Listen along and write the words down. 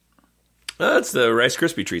That's the Rice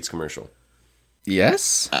Krispie Treats commercial.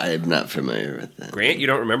 Yes? I'm not familiar with that. Grant, you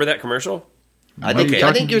don't remember that commercial? I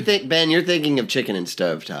think you're Ben, you're thinking of Chicken and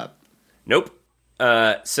Stovetop. Nope.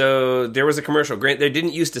 So there was a commercial. Grant, they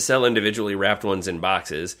didn't used to sell individually wrapped ones in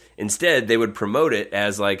boxes. Instead, they would promote it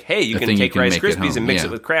as like, hey, you can take Rice Krispies and mix it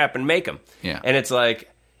with crap and make them. Yeah. And it's like,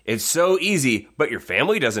 it's so easy, but your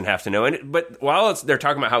family doesn't have to know. But while they're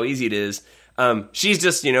talking about how easy it is, she's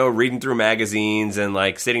just, reading through magazines and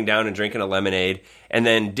like sitting down and drinking a lemonade. And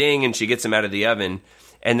then ding, and she gets them out of the oven.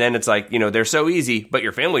 And then it's like, they're so easy, but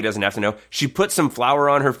your family doesn't have to know. She puts some flour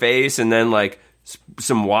on her face and then like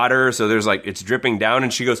some water, so there's like it's dripping down,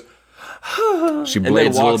 and she goes. She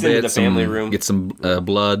blades a little bit. Into the family room. Get some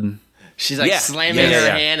blood. She's like slamming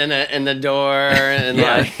her hand in the door, and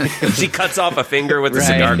like she cuts off a finger with the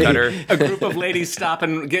cigar cutter. A group of ladies stop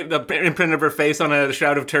and get the imprint of her face on a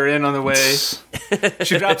Shroud of Turin on the way.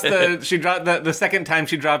 She dropped the second time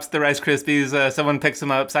she drops the Rice Krispies. Someone picks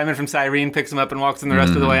them up. Simon from Cyrene picks them up and walks them the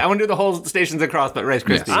rest of the way. I want to do the whole Stations Across, but Rice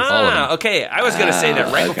Krispies. Yes. Okay. I was going to say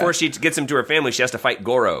that before she gets him to her family, she has to fight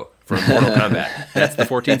Goro for Mortal Kombat. That's the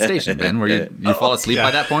 14th station, Ben, where you fall asleep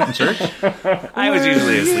by that point in church? I was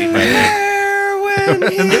usually asleep by then.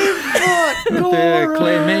 The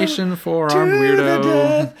claymation forearm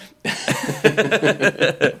weirdo.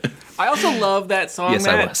 I also love that song. Yes,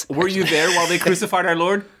 Matt. I was. Were you there while they crucified our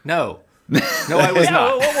Lord? No, I was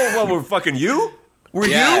not. Whoa, fucking you? Were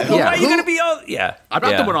you? Yeah. Why are you going to be all... Yeah. I'm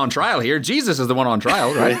not the one on trial here. Jesus is the one on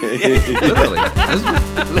trial, right? Literally.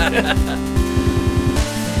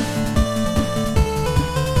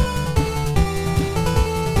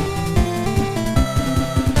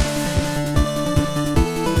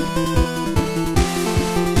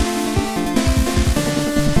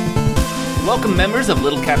 Welcome, members of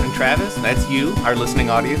Little Captain Travis. That's you, our listening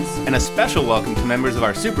audience. And a special welcome to members of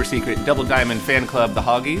our super secret Double Diamond fan club, the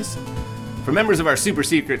Hoggies. For members of our super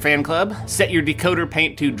secret fan club, set your decoder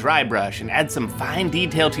paint to dry brush and add some fine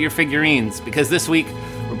detail to your figurines, because this week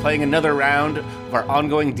we're playing another round of our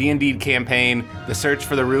ongoing D&D campaign, The Search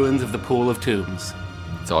for the Ruins of the Pool of Tombs.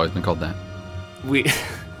 It's always been called that. We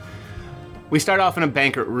start off in a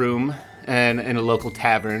banquet room and in a local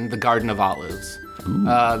tavern, the Garden of Olives.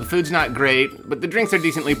 The food's not great, but the drinks are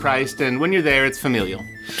decently priced, and when you're there, it's familial.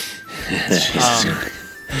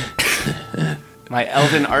 My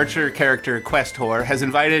elven archer character, Questor, has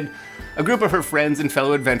invited a group of her friends and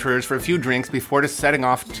fellow adventurers for a few drinks before setting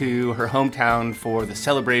off to her hometown for the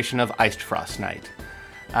celebration of Iced Frost Night.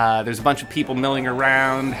 There's a bunch of people milling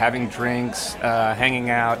around, having drinks,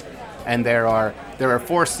 hanging out, and there are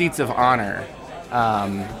 4 seats of honor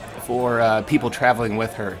for people traveling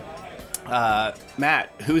with her. Matt,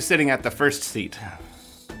 who's sitting at the first seat?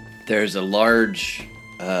 There's a large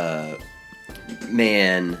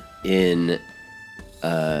man in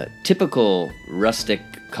typical rustic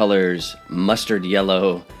colors, mustard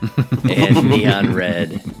yellow and neon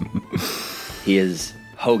red. He is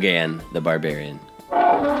Hogan the Barbarian.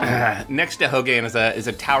 Next to Hogan is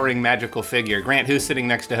a towering magical figure. Grant, who's sitting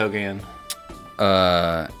next to Hogan?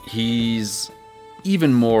 He's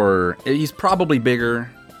even more... He's probably bigger.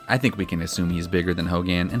 I think we can assume he's bigger than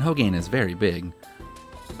Hogan, and Hogan is very big.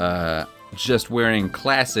 Just wearing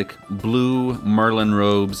classic blue Merlin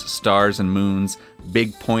robes, stars and moons,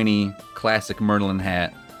 big pointy classic Merlin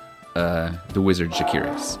hat, the wizard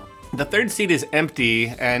Shakiris. The third seat is empty,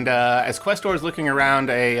 and as Questor is looking around,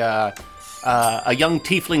 a young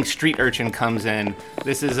tiefling street urchin comes in.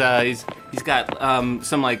 This is he's got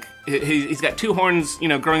some like he's got 2 horns,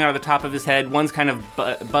 growing out of the top of his head. One's kind of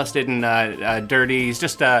busted and dirty. He's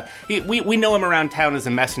just we know him around town as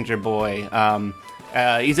a messenger boy.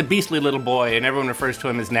 He's a beastly little boy, and everyone refers to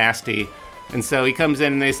him as Nasty. And so he comes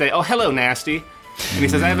in, and they say, "Oh, hello, Nasty." And he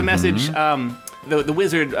says, "I have a message. The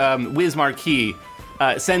wizard Wiz Marquis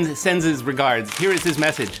sends his regards. Here is his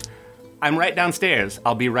message. I'm right downstairs.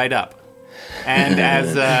 I'll be right up." And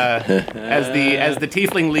as the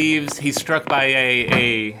tiefling leaves, he's struck by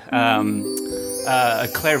a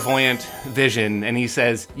clairvoyant vision, and he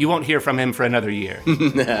says, "You won't hear from him for another year."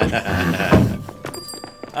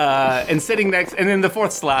 And sitting next, and in the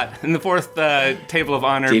fourth slot, in the fourth table of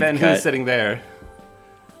honor, Deep Ben, cut. who's sitting there?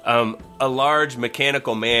 A large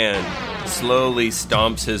mechanical man slowly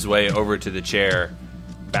stomps his way over to the chair,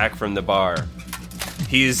 back from the bar.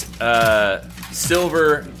 He's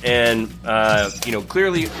silver and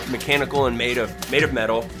clearly mechanical and made of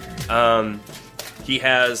metal. He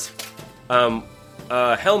has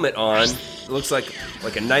a helmet on. It looks like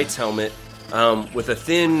a knight's helmet with a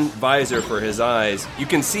thin visor for his eyes. You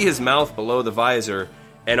can see his mouth below the visor,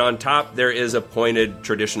 and on top there is a pointed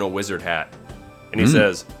traditional wizard hat. And he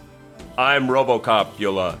says, I'm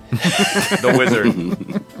Robocopula, the wizard.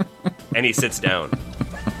 And he sits down.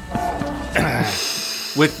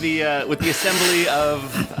 With the assembly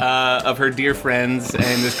of her dear friends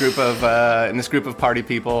and this group of party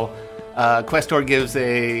people, Questor gives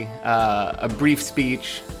a brief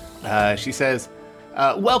speech. She says,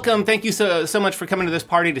 "Welcome, thank you so much for coming to this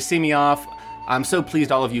party to see me off. I'm so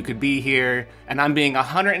pleased all of you could be here, and I'm being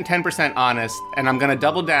 110% honest, and I'm gonna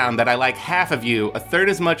double down that I like half of you a third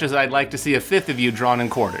as much as I'd like to see a fifth of you drawn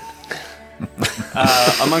and quartered."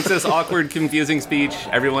 Amongst this awkward, confusing speech,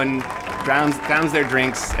 everyone downs their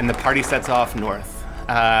drinks, and the party sets off north.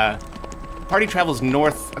 Party travels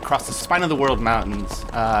north across the Spine of the World mountains,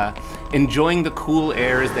 enjoying the cool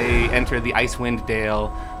air as they enter the Icewind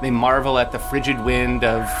Dale. They marvel at the frigid wind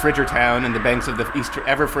of Fridgertown and the banks of the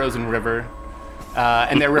ever-frozen river,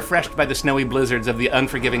 and they're refreshed by the snowy blizzards of the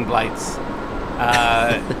unforgiving blights.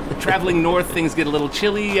 Traveling north, things get a little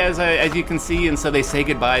chilly, as you can see, and so they say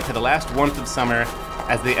goodbye to the last warmth of summer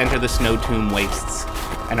as they enter the Snow Tomb wastes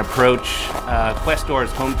and approach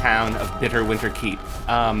Questor's hometown of Bitter Winter Keep.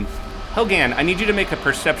 Hogan, I need you to make a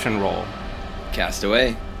perception roll.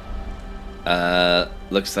 Castaway.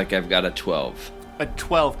 Looks like I've got a 12. A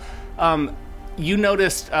 12. You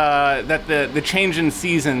noticed that the change in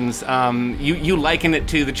seasons, you liken it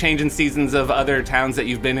to the change in seasons of other towns that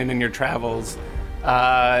you've been in your travels.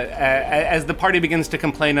 As the party begins to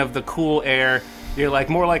complain of the cool air, you're like,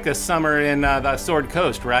 more like a summer in the Sword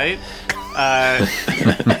Coast, right?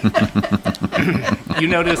 You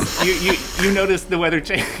notice the weather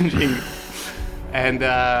changing,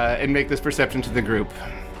 and make this perception to the group.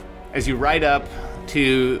 As you ride up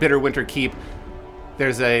to Bitter Winter Keep,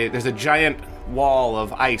 there's a giant wall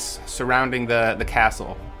of ice surrounding the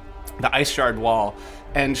castle, the ice shard wall,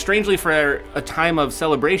 and strangely, for a time of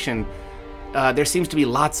celebration, there seems to be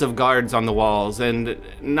lots of guards on the walls, and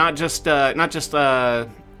not just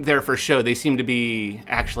there for show. They seem to be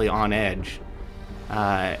actually on edge.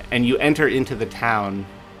 And you enter into the town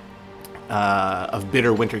of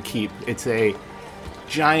Bitter Winter Keep. It's a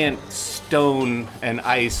giant stone and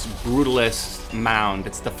ice brutalist mound.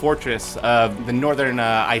 It's the fortress of the northern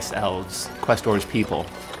ice elves, Questor's people.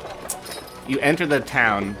 You enter the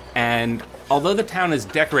town, and although the town is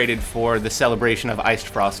decorated for the celebration of Iced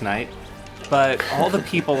Frost Night, but all the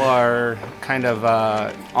people are kind of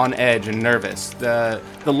on edge and nervous. The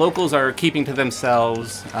locals are keeping to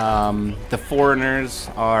themselves. The foreigners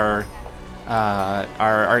are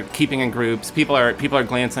keeping in groups. People are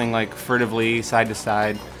glancing like furtively side to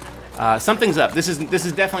side. Something's up. This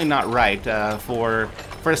is definitely not right for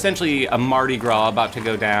essentially a Mardi Gras about to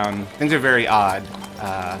go down. Things are very odd.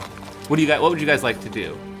 What would you guys like to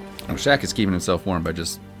do? Well, Shaq is keeping himself warm by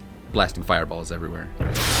just blasting fireballs everywhere.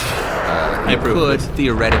 I He could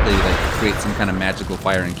theoretically create some kind of magical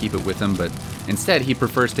fire and keep it with him, but instead he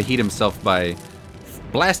prefers to heat himself by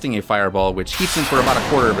blasting a fireball, which heats him for about a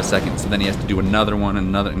quarter of a second. So then he has to do another one and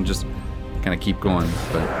another, and just kind of keep going.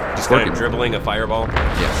 But just kind of dribbling a fireball.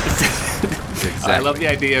 Yes, exactly. I love the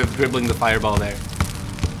idea of dribbling the fireball there.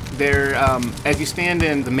 There, as you stand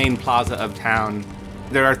in the main plaza of town,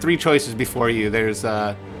 there are three choices before you. There's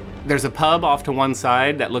a pub off to one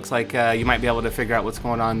side that looks like you might be able to figure out what's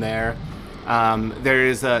going on there.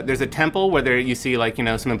 There's a temple where you see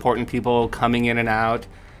some important people coming in and out.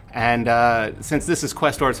 And since this is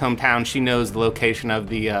Questor's hometown, she knows the location of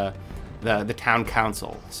the town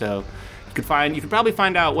council. So you could probably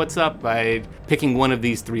find out what's up by picking one of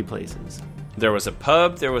these three places. There was a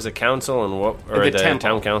pub, there was a council, and the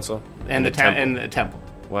town council, and the temple.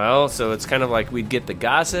 Well, so it's kind of like we'd get the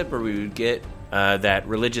gossip, or we would get that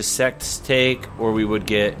religious sect's take, or we would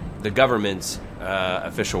get the government's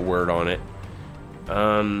official word on it.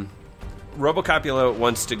 Robocopula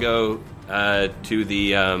wants to go to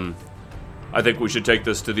the... I think we should take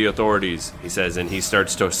this to the authorities, he says, and he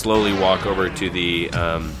starts to slowly walk over to the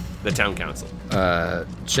town council.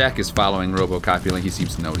 Shaq is following Robocopula. He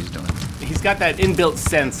seems to know what he's doing. He's got that inbuilt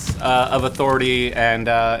sense of authority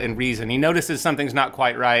and reason. He notices something's not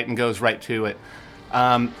quite right and goes right to it.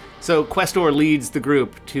 So Questor leads the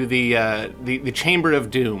group to the Chamber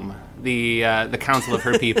of Doom, the council of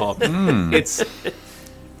her people. It's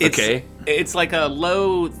okay. It's like a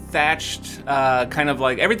low thatched kind of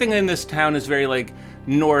like everything in this town is very like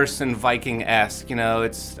Norse and Viking-esque.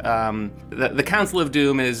 It's the Council of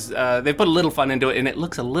Doom is they put a little fun into it, and it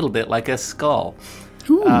looks a little bit like a skull.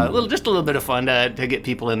 Just a little bit of fun to get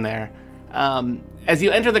people in there. As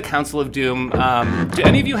you enter the Council of Doom, do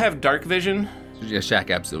any of you have dark vision? Yeah, Shaq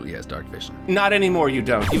absolutely has dark vision. Not anymore, you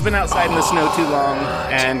don't. You've been outside in the snow too long,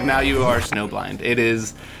 and now you are snowblind. It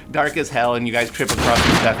is dark as hell, and you guys trip across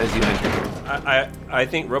the stuff as you enter. I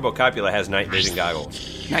think Robocopula has night vision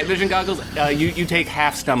goggles. Night vision goggles, you take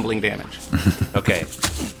half stumbling damage. Okay.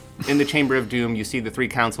 In the Chamber of Doom, you see the 3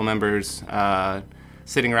 council members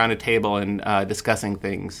sitting around a table and discussing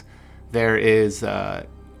things. There is the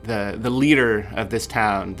leader of this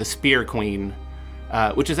town, the Spear Queen,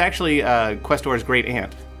 which is actually Questor's great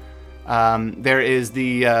aunt. There is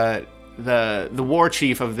the war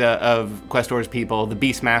chief of Questor's people, the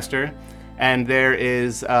Beastmaster, and there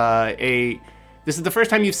is This is the first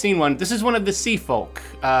time you've seen one. This is one of the Sea Folk,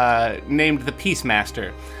 named the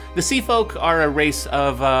Peacemaster. The Sea Folk are a race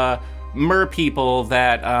of mer people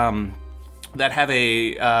that have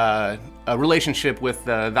a relationship with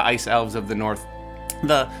the ice elves of the north.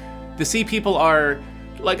 The sea people are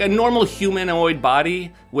like a normal humanoid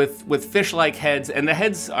body with fish-like heads, and the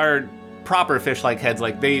heads are proper fish-like heads.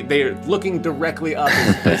 Like they're looking directly up,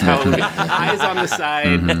 is how it would be. Eyes on the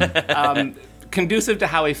side, conducive to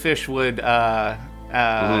how a fish would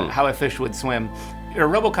swim.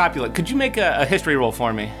 Robocopula, could you make a history roll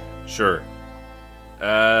for me? Sure.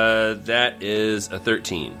 That is a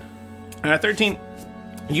 13. And at 13,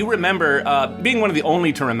 you remember, being one of the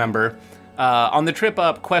only to remember, on the trip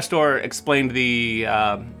up, Questor explained the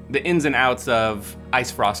ins and outs of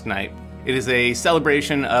Ice Frost Night. It is a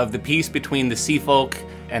celebration of the peace between the Sea Folk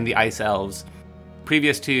and the Ice Elves.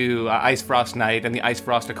 Previous to Ice Frost Night and the Ice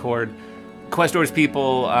Frost Accord, Questor's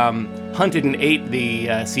people hunted and ate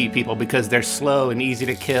the Sea People because they're slow and easy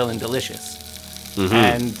to kill and delicious. Mm-hmm.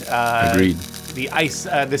 And agreed.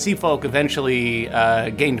 The Sea Folk eventually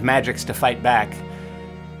gained magics to fight back.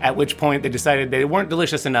 At which point they decided they weren't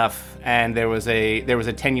delicious enough, and there was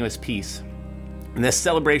a tenuous peace. And this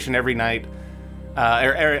celebration every night,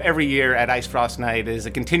 every year at Ice Frost Night, is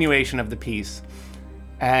a continuation of the peace.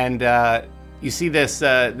 And you see this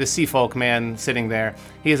Sea Folk man sitting there.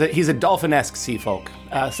 He's a dolphin-esque Sea Folk.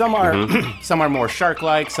 Some are some are more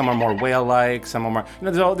shark-like, some are more whale-like, some are more.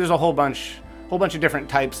 There's a whole bunch of different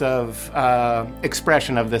types of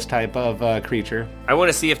expression of this type of creature. I want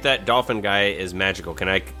to see if that dolphin guy is magical. Can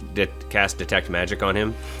I cast Detect Magic on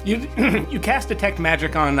him? You cast Detect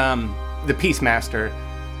Magic on the Peacemaster.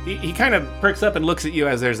 He kind of perks up and looks at you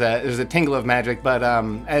as there's a tingle of magic, but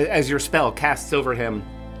as your spell casts over him,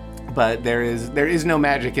 but there is no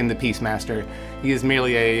magic in the Peacemaster. He is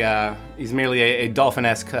merely a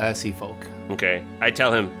dolphin-esque Sea Folk. Okay, I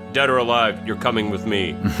tell him, dead or alive, you're coming with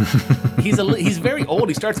me. He's very old.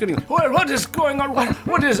 He starts getting, what is going on?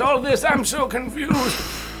 What is all this? I'm so confused.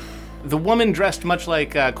 The woman dressed much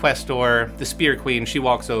like Questor, the Spear Queen, she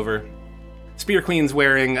walks over. Spear Queen's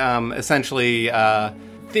wearing essentially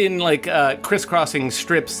thin, crisscrossing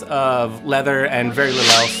strips of leather and very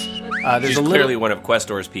little else. She's clearly one of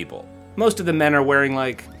Questor's people. Most of the men are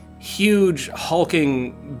wearing huge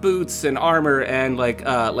hulking boots and armor and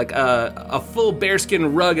a full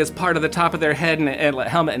bearskin rug as part of the top of their head and a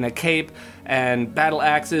helmet and a cape and battle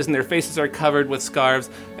axes, and their faces are covered with scarves,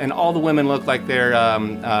 and all the women look like they're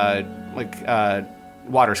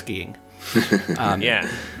water skiing. Yeah.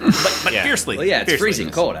 But fiercely. Well, yeah, it's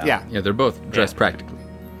freezing cold out. Yeah, Yeah, they're both dressed practically.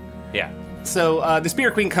 Yeah. So the Spear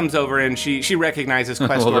Queen comes over and she recognizes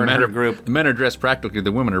Questor and her group. The men are dressed practically.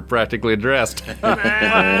 The women are practically dressed.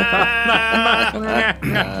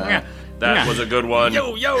 That was a good one.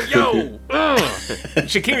 Yo!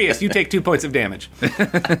 Shakirius, you take 2 points of damage.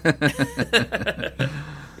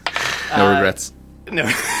 No regrets. No,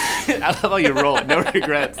 I love how you roll it. No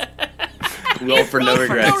regrets. Roll for no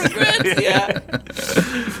regrets. No regrets, yeah.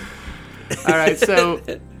 All right, so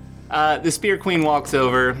the Spear Queen walks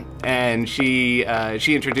over and she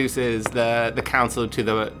introduces the council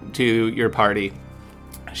to your party.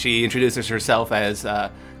 She introduces herself as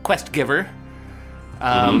Quest Giver.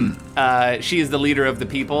 She is the leader of the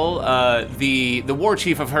people, the war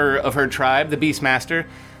chief of her tribe, the Beastmaster.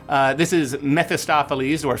 This is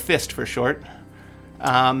Mephistopheles, or Fist for short.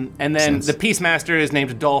 And then the Peacemaster is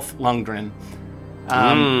named Dolph Lundgren.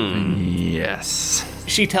 Yes.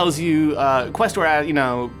 She tells you, Questor,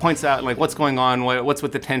 points out what's going on, what's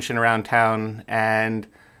with the tension around town, and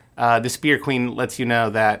the Spear Queen lets you know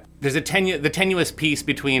that there's the tenuous peace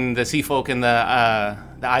between the Sea Folk and the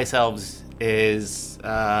Ice Elves is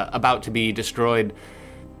about to be destroyed.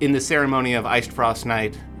 In the ceremony of Ice Frost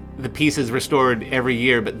Night, the peace is restored every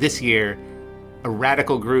year, but this year, a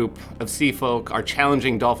radical group of Sea Folk are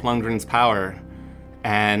challenging Dolph Lundgren's power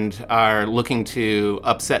and are looking to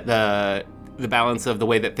upset the balance of the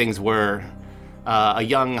way that things were. A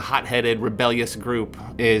young, hot-headed, rebellious group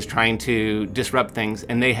is trying to disrupt things,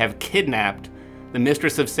 and they have kidnapped the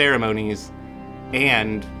Mistress of Ceremonies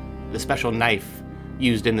and the special knife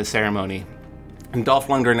used in the ceremony. And Dolph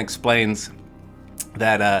Lundgren explains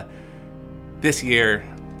that this year,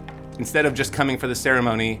 instead of just coming for the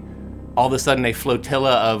ceremony, all of a sudden a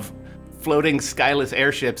flotilla of floating skyless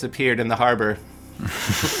airships appeared in the harbor.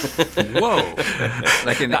 Whoa!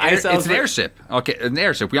 Like ice elves it's an airship. Okay, an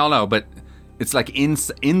airship. We all know, but it's like in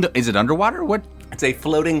the. Is it underwater? What? It's a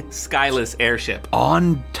floating skyless airship.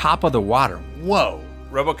 On top of the water. Whoa!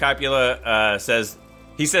 Robocopula says,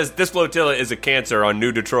 this flotilla is a cancer on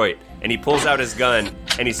New Detroit. And he pulls out his gun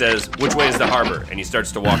and he says, which way is the harbor? And he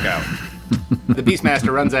starts to walk out. The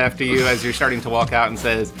Beastmaster runs after you as you're starting to walk out and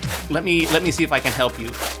says, let me see if I can help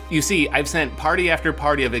you. You see, I've sent party after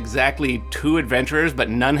party of exactly 2 adventurers, but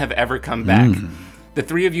none have ever come back. The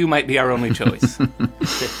 3 of you might be our only choice.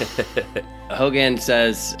 Hogan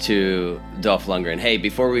says to Dolph Lundgren, hey,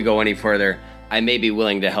 before we go any further, I may be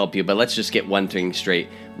willing to help you, but let's just get one thing straight.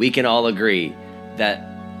 We can all agree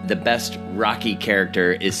that the best Rocky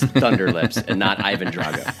character is Thunderlips and not Ivan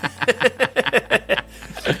Drago.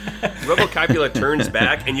 Robocopula turns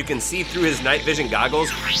back, and you can see through his night vision goggles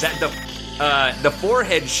that the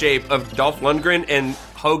forehead shape of Dolph Lundgren and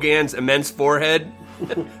Hogan's immense forehead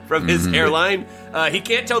from his hairline, he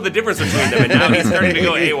can't tell the difference between them, and now he's starting to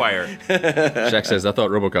go haywire. Shaq says, I thought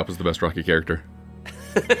RoboCop was the best Rocky character.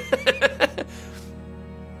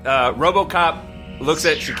 RoboCop looks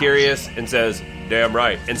at Shakirius and says, damn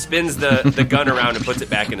right, and spins the gun around and puts it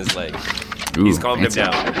back in his leg. Ooh, He's calmed him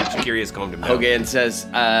fancy. down. Shakirius calmed him down. Hogan says,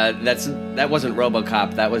 that wasn't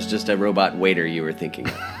RoboCop, that was just a robot waiter you were thinking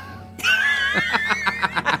of.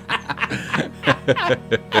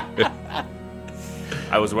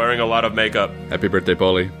 I was wearing a lot of makeup. Happy birthday,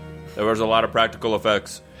 Paulie. There was a lot of practical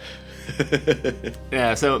effects.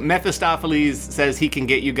 Yeah, so Mephistopheles says he can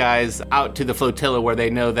get you guys out to the flotilla where they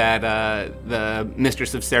know that the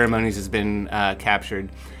Mistress of Ceremonies has been captured.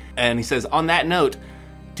 And he says, on that note,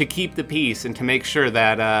 to keep the peace and to make sure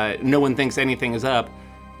that no one thinks anything is up,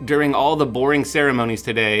 during all the boring ceremonies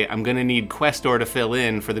today, I'm going to need Questor to fill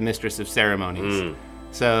in for the Mistress of Ceremonies.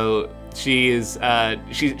 So she is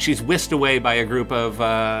she's whisked away by a group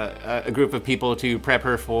of people to prep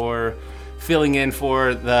her for filling in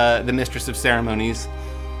for the Mistress of Ceremonies.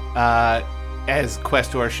 As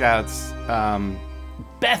Questor shouts,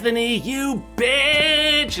 Bethany, you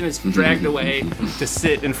bitch! And is dragged away to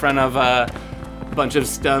sit in front of a bunch of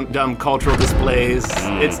dumb cultural displays.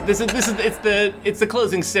 It's the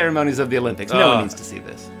closing ceremonies of the Olympics. No one needs to see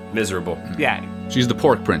this. Miserable. Yeah. She's the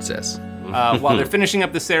pork princess. While they're finishing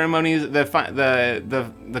up the ceremonies,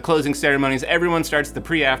 the closing ceremonies, everyone starts the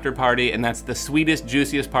pre-after party, and that's the sweetest,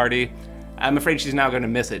 juiciest party. I'm afraid she's now going to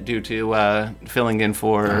miss it due to filling in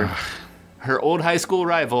for her old high school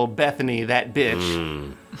rival, Bethany, that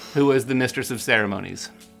bitch, who was the Mistress of Ceremonies.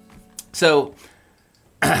 So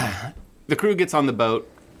the crew gets on the boat.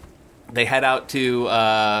 They head out into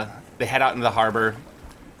the harbor,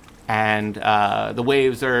 and the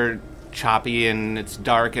waves are choppy and it's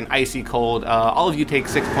dark and icy cold. All of you take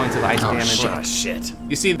 6 points of ice damage. Oh, shit.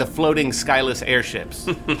 You see the floating skyless airships,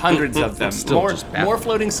 hundreds of them. Still just bad. More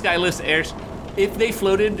floating skyless airships. If they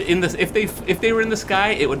floated in the, if they were in the sky,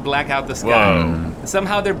 it would black out the sky. Whoa.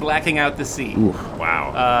 Somehow they're blacking out the sea.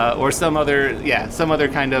 Wow. Or some other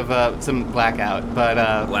kind of some blackout.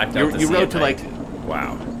 But Blacked out the you sea rode at to night.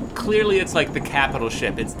 Wow. Clearly, it's like the capital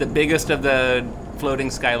ship. It's the biggest of the floating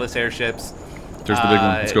skyless airships. There's the big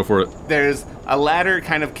one. Let's go for it. There's a ladder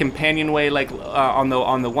kind of companionway on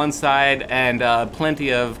the one side, and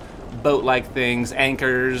plenty of boat-like things,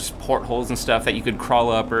 anchors, portholes, and stuff that you could crawl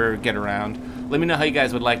up or get around. Let me know how you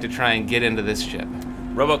guys would like to try and get into this ship.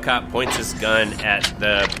 RoboCop points his gun at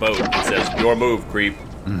the boat and says, "Your move, creep."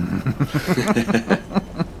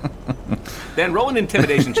 Then roll an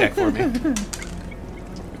intimidation check for me.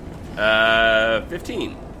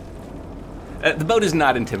 15. The boat is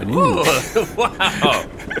not intimidating. Wow.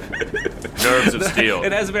 Nerves of steel.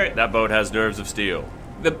 It has That boat has nerves of steel.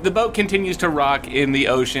 The boat continues to rock in the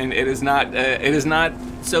ocean. It is not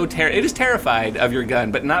so it is terrified of your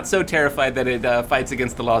gun, but not so terrified that it fights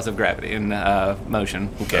against the laws of gravity and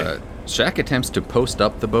motion. Okay. Shaq attempts to post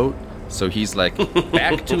up the boat, so he's like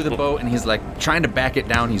back to the boat, and he's like trying to back it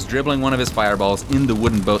down. He's dribbling one of his fireballs in the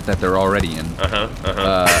wooden boat that they're already in.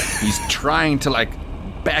 He's trying to like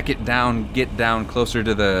back it down, get down closer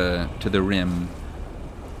to the rim.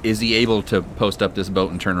 Is he able to post up this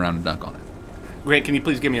boat and turn around and dunk on it? Grant, can you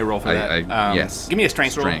please give me a roll for that? Yes. Give me a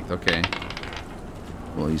strength roll. Strength, okay.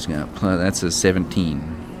 Well, he's got that's a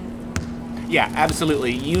 17. Yeah,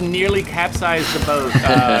 absolutely. You nearly capsize the boat,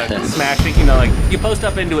 smashing. You post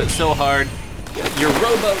up into it so hard. Your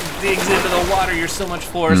rowboat digs into the water. You're so much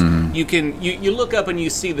force. You look up and you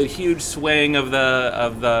see the huge swaying of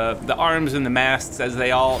the arms and the masts as they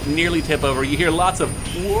all nearly tip over. You hear lots of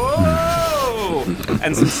whoa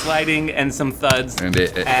and some sliding and some thuds. And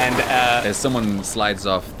as someone slides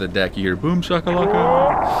off the deck, you hear boom shakalaka.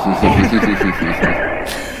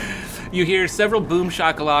 You hear several boom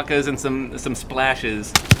shakalakas and some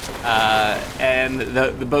splashes, and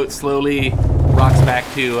the boat slowly rocks back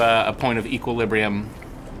to a point of equilibrium.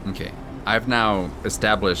 Okay, I've now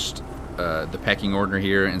established the pecking order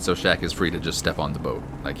here, and so Shaq is free to just step on the boat.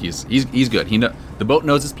 Like he's good. The boat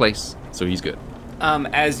knows its place, so he's good.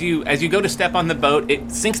 As you go to step on the boat,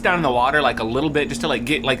 it sinks down in the water like a little bit, just to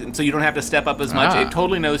get so you don't have to step up as much. It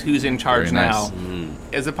totally knows who's in charge Very nice. now.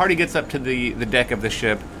 As the party gets up to the deck of the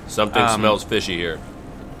ship, Something smells fishy here.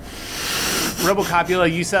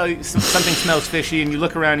 Robocopula, you say something smells fishy, and you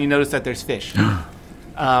look around and you notice that there's fish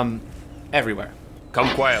everywhere. Come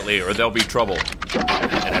quietly, or there'll be trouble.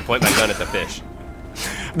 And I point my gun at the fish.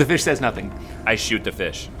 The fish says nothing. I shoot the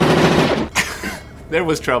fish. There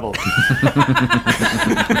was trouble.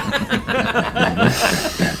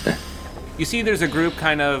 You see there's a group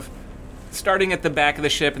kind of starting at the back of the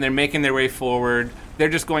ship, and they're making their way forward. They're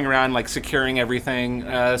just going around, like, securing everything.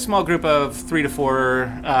 A small group of 3 to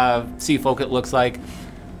 4 sea folk, it looks like.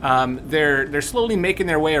 They're slowly making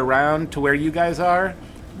their way around to where you guys are,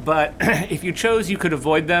 but if you chose, you could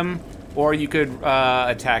avoid them, or you could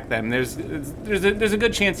attack them. There's a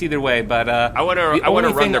good chance either way, but I want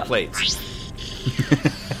to run their plates.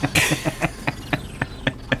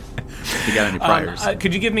 You got any priors?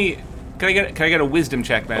 Could you give me? Can I get a wisdom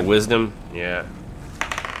check, man? A wisdom? Yeah.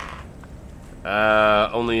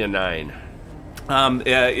 Only a 9.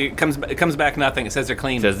 It comes back nothing. It says they're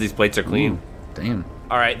clean. It says these plates are clean. Damn.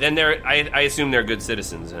 All right, then I assume they're good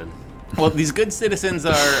citizens then. Well, these good citizens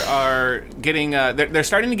are getting. They're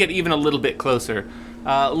starting to get even a little bit closer,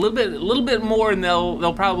 a little bit more, and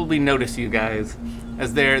they'll probably notice you guys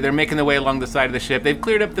as they're making their way along the side of the ship. They've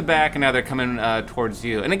cleared up the back, and now they're coming towards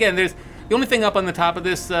you. And again, there's the only thing up on the top of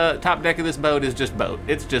this top deck of this boat is just boat.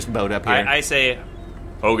 It's just boat up here. I say,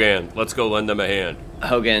 Hogan, let's go lend them a hand.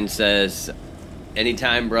 Hogan says,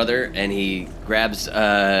 anytime, brother, and he grabs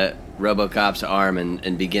Robocop's arm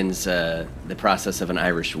and begins the process of an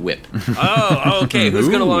Irish whip. Oh, okay. Who's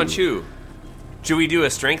going to launch who? Should we do a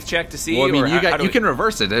strength check to see? Well, I mean, or you can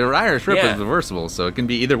reverse it. An Irish Rip Yeah. is reversible, so it can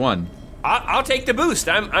be either one. I'll take the boost.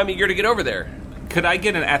 I'm eager to get over there. Could I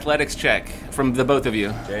get an athletics check from the both of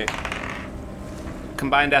you? Okay.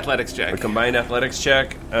 Combined athletics check. A combined athletics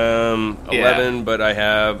check. 11, but I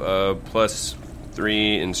have a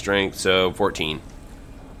 +3 in strength, so 14.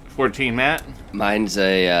 14, Matt. Mine's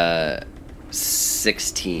a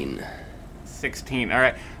 16. 16. All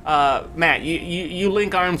right, Matt. You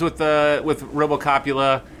link arms with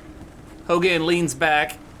Robocopula. Hogan leans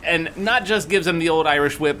back and not just gives him the old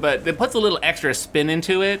Irish whip, but it puts a little extra spin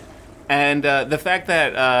into it. And the fact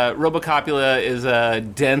that Robocopula is a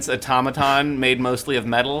dense automaton made mostly of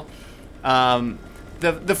metal.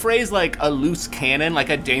 The phrase, like, a loose cannon, like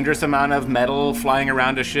a dangerous amount of metal flying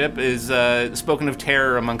around a ship, is spoken of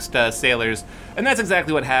terror amongst sailors. And that's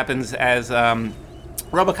exactly what happens as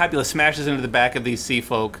Robocopula smashes into the back of these sea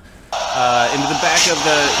folk. Into the back of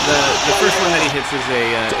the first one that he hits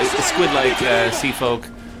is a squid-like sea folk.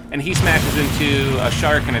 And he smashes into a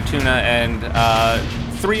shark and a tuna, and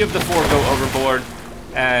 3 of the 4 go overboard.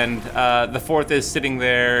 And the 4th is sitting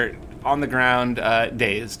there on the ground,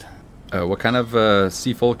 dazed. What kind of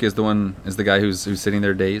sea folk is the guy who's sitting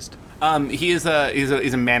there dazed? He's a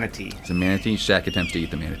manatee. He's a manatee. Shaq attempts to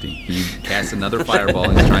eat the manatee. He casts another fireball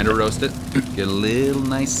and he's trying to roast it. Get a little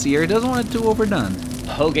nice sear. He doesn't want it too overdone.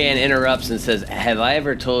 Hogan interrupts and says, have I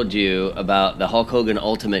ever told you about the Hulk Hogan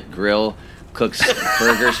Ultimate Grill? Cooks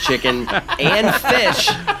burgers, chicken, and fish.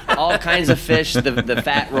 All kinds of fish. The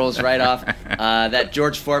fat rolls right off. That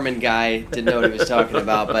George Foreman guy didn't know what he was talking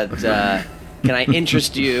about, but can I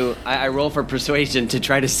interest you? I roll for persuasion to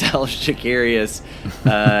try to sell Shakarius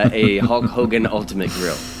a Hulk Hogan Ultimate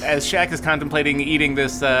Grill. As Shaq is contemplating eating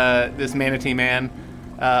this manatee man,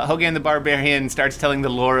 Hogan the Barbarian starts telling the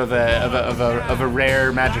lore of a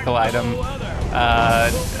rare magical item.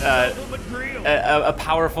 A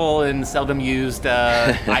powerful and seldom used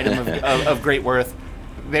item of great worth.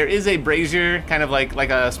 There is a brazier, kind of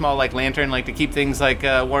like a small lantern, to keep things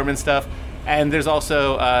warm and stuff. And there's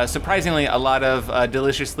also surprisingly a lot of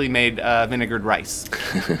deliciously made vinegared rice.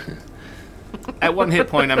 At 1 hit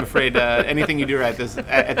point, I'm afraid anything you do at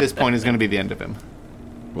this point is going to be the end of him.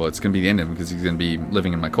 Well, it's going to be the end of him because he's going to be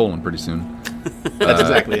living in my colon pretty soon. That's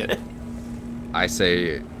exactly it. I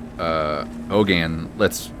say, Hogan,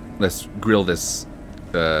 let's grill this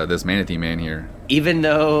manatee man here. Even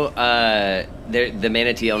though the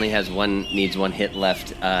manatee only needs one hit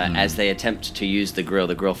left, as they attempt to use the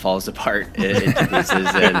grill falls apart into pieces,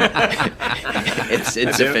 and it's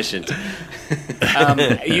insufficient.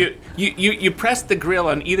 You press the grill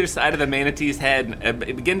on either side of the manatee's head and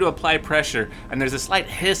begin to apply pressure, and there's a slight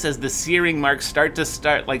hiss as the searing marks start to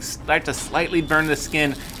slightly burn the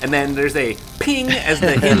skin, and then there's a ping as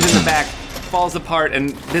the hinge in the back falls apart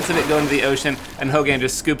and bits of it go into the ocean, and Hogan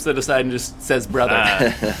just scoops it aside and just says, "Brother."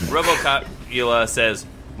 Robocopula says,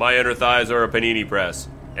 "My inner thighs are a panini press,"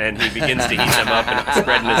 and he begins to heat them up and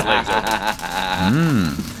spreading his legs open.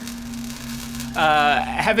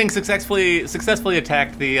 Having successfully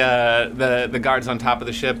attacked the guards on top of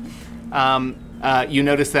the ship, you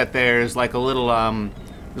notice that there's like a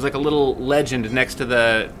little legend next to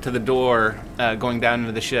the door going down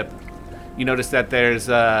into the ship. You notice that there's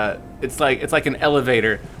it's like an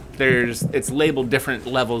elevator. It's labeled different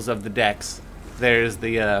levels of the decks. There's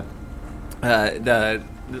the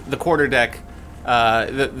quarter deck,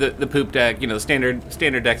 the poop deck,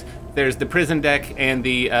 standard decks. There's the prison deck and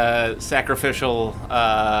the sacrificial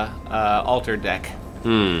altar deck.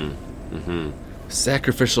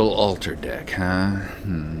 Sacrificial altar deck, huh?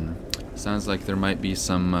 Sounds like there might be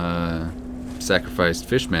some sacrificed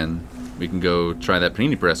fishmen we can go try that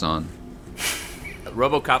panini press on.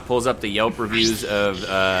 RoboCop pulls up the Yelp reviews of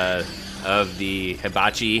the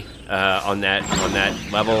hibachi on that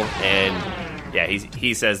level, and yeah,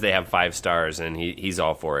 he says they have 5 stars, and he's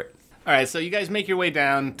all for it. All right, so you guys make your way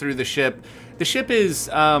down through the ship. The ship is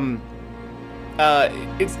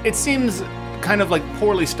it seems kind of like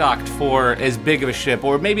poorly stocked for as big of a ship,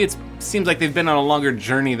 or maybe it seems like they've been on a longer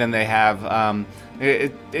journey than they have.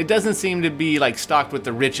 It doesn't seem to be like stocked with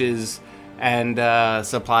the riches and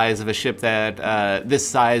supplies of a ship that this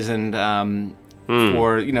size, and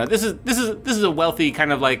for this is a wealthy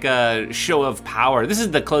kind of like show of power. This is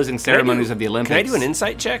the closing ceremonies of the Olympics. Can I do an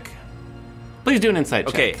insight check? Please do an insight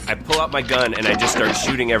check. Okay, I pull out my gun and I just start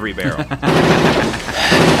shooting every barrel.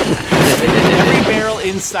 Every barrel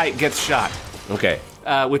in sight gets shot. Okay.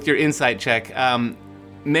 With your insight check.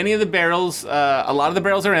 Many of the barrels, a lot of the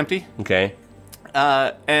barrels are empty. Okay.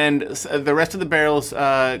 And the rest of the barrels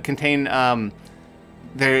contain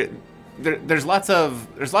there's lots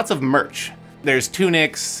of merch. There's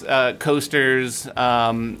tunics, coasters,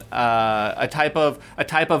 a type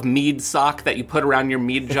of mead sock that you put around your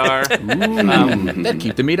mead jar. That'd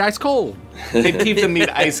keep the meat ice cold. They keep the meat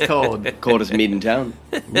ice cold. Coldest meat in town.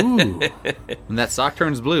 Ooh. When that sock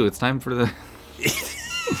turns blue, it's time for the...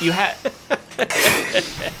 You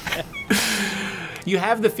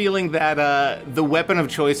have the feeling that the weapon of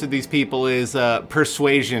choice of these people is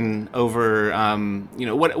persuasion over,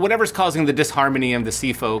 whatever's causing the disharmony of the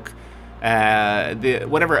sea folk.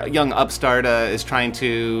 Whatever young upstart is trying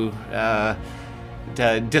to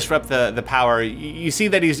disrupt the power. You see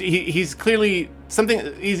that he's clearly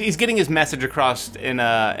something. He's getting his message across in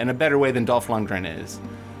a better way than Dolph Lundgren is.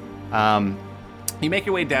 You make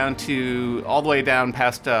your way down all the way down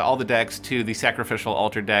past all the decks to the sacrificial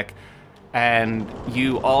altar deck, and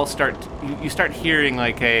you all start hearing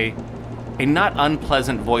like a not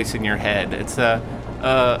unpleasant voice in your head. It's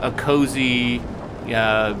a cozy,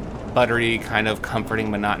 buttery kind of comforting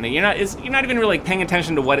monotony. You're not even really paying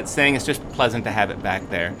attention to what it's saying. It's just pleasant to have it back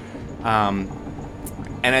there. And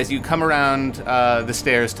as you come around the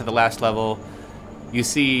stairs to the last level, you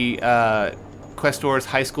see Questor's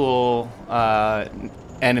high school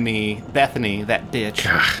enemy, Bethany, that bitch.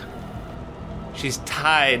 She's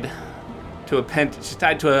tied to a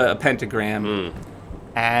pentagram.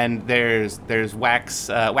 And there's wax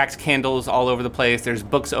candles all over the place. There's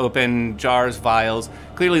books open, jars, vials.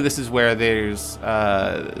 Clearly, this is where there's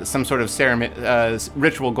some sort of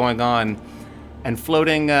ritual going on. And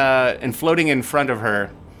floating in front of her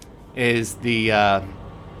is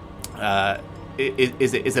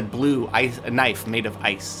is a blue a knife made of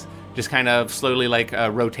ice, just kind of slowly like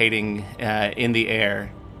rotating in the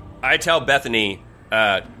air. I tell Bethany,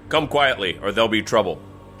 come quietly, or there'll be trouble.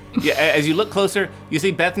 Yeah, as you look closer, you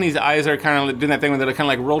see Bethany's eyes are kind of doing that thing where they're kind of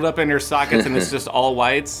like rolled up in her sockets, and it's just all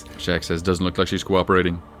whites. Shaq says, doesn't look like she's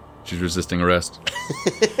cooperating. She's resisting arrest.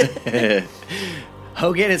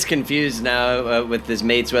 Hogan is confused now with his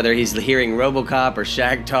mates, whether he's hearing RoboCop or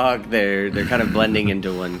Shaq talk. They're kind of blending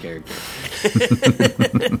into one character.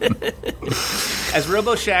 As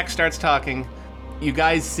RoboShaq starts talking, you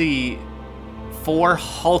guys see 4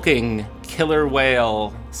 hulking killer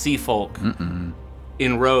whale sea folk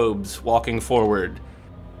in robes walking forward.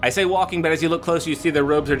 I say walking, but as you look closer, you see their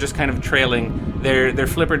robes are just kind of trailing. Their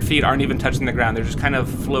flippered feet aren't even touching the ground. They're just kind of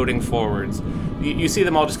floating forwards. You see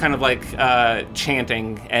them all just kind of like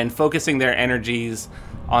chanting and focusing their energies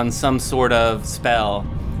on some sort of spell.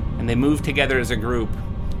 And they move together as a group.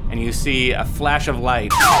 And you see a flash of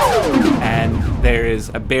light. And there is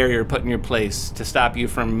a barrier put in your place to stop you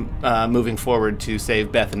from moving forward to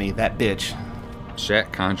save Bethany, that bitch.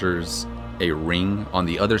 Shaq conjures a ring on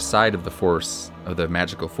the other side of the force, of the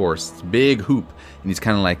magical force. It's a big hoop, and he's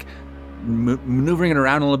kind of like maneuvering it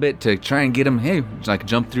around a little bit to try and get him, hey, like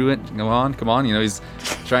jump through it, come on, you know, he's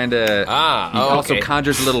trying to, he also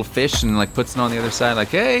conjures a little fish and like puts it on the other side, like,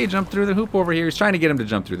 hey, jump through the hoop over here. He's trying to get him to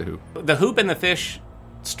jump through the hoop. The hoop and the fish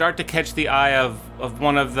start to catch the eye of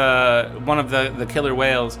one of the killer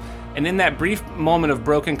whales, and in that brief moment of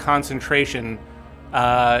broken concentration,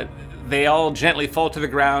 they all gently fall to the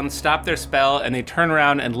ground, stop their spell, and they turn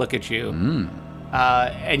around and look at you.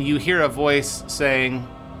 And you hear a voice saying,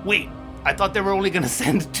 "Wait, I thought they were only going to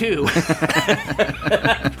send 2."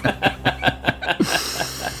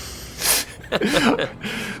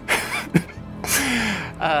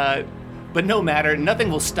 But no matter,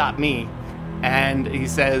 nothing will stop me. And he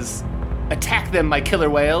says, "Attack them, my killer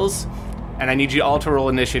whales." And I need you all to roll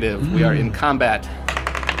initiative. We are in combat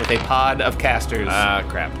with a pod of casters.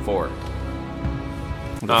 Crap. 4.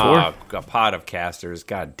 Four? A pod of casters.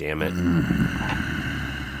 God damn it.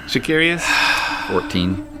 Shakirius?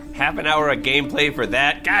 14. Half an hour of gameplay for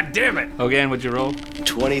that. God damn it. Hogan, what'd you roll?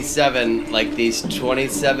 27, like these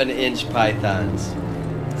 27-inch pythons.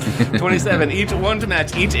 27. Each one to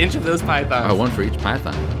match each inch of those pythons. Oh, one for each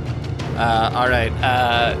python. All right.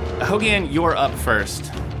 Hogan, you're up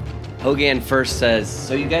first. Hogan first says,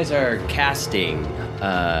 so you guys are casting.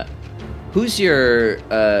 Who's your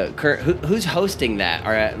who's hosting that?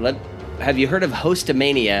 All right, have you heard of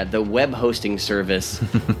Hostomania, the web hosting service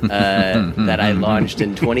that I launched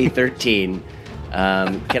in 2013?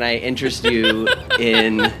 Can I interest you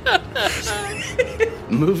in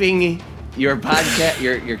moving your podcast,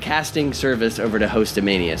 your casting service over to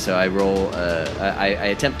Hostomania? So I roll. I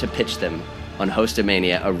attempt to pitch them on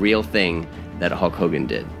Hostomania, a real thing that Hulk Hogan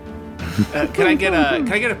did. Can I get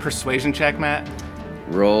a persuasion check, Matt?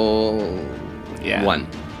 Roll 1.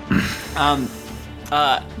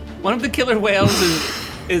 One of the killer whales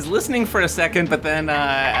is listening for a second, but then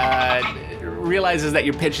realizes that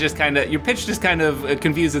your pitch just kind of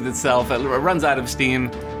confuses itself. It runs out of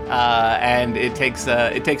steam, and it takes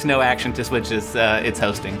no action to switch its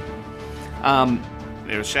hosting.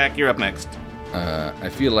 There's Shaq. You're up next. I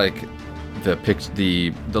feel like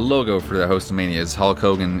the logo for the Hostomania is Hulk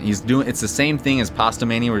Hogan. It's the same thing as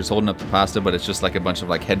Pastamania, where he's holding up the pasta, but it's just like a bunch of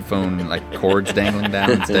like headphone like cords dangling down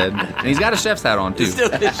instead. And he's got a chef's hat on too. Still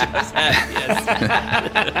the chef's hat,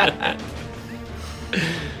 yes.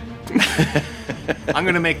 I'm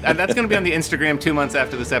gonna make that's gonna be on the Instagram 2 months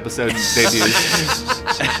after this episode debuts.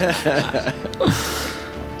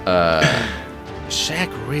 Shaq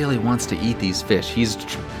really wants to eat these fish.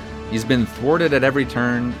 He's been thwarted at every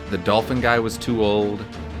turn. The dolphin guy was too old.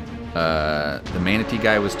 The manatee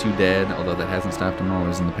guy was too dead, although that hasn't stopped him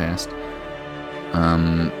always in the past.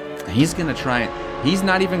 He's gonna try. He's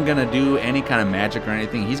not even gonna do any kind of magic or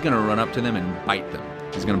anything. He's gonna run up to them and bite them.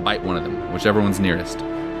 He's gonna bite one of them, whichever one's nearest.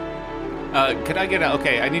 Could I get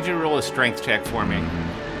okay, I need you to roll a strength check for me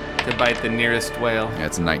to bite the nearest whale. Yeah,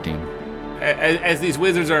 it's a 19. As these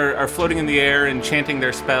wizards are floating in the air and chanting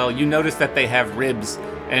their spell, you notice that they have ribs,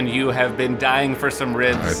 and you have been dying for some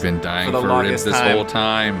ribs. I've been dying for ribs this whole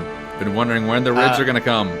time. Been wondering when the ribs are gonna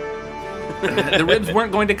come. The ribs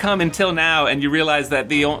weren't going to come until now, and you realize that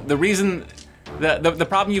the reason. The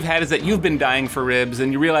problem you've had is that you've been dying for ribs,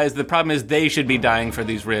 and you realize the problem is they should be dying for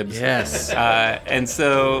these ribs. Yes. And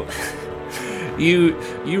so you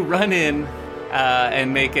run in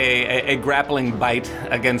and make a grappling bite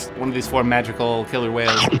against one of these 4 magical killer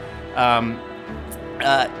whales.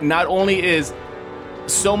 Not only is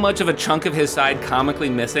so much of a chunk of his side comically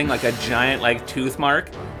missing, like a giant like tooth mark,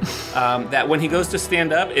 that when he goes to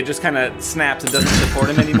stand up, it just kind of snaps and doesn't support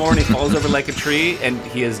him anymore, and he falls over like a tree, and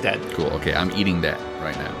he is dead. Cool. Okay, I'm eating that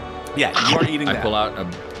right now. Yeah, you are eating that. I pull out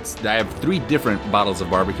I have 3 different bottles of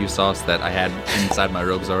barbecue sauce that I had inside my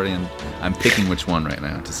robes already, and I'm picking which one right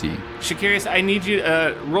now to see. Shakirius, I need you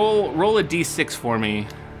to roll a d6 for me.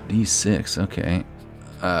 D6, okay.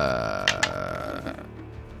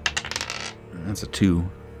 That's a 2.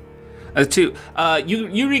 A 2.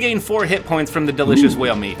 You regain 4 hit points from the delicious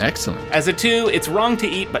whale meat. Excellent. As a 2, it's wrong to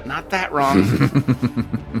eat, but not that wrong.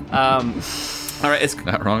 All right, it's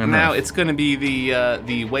not wrong enough. Now it's going to be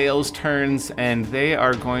the whales' turns, and they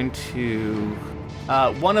are going to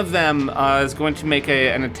One of them is going to make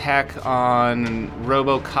an attack on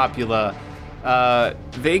Robocopula.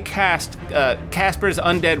 They cast Casper's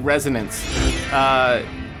Undead Resonance.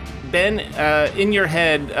 Ben, in your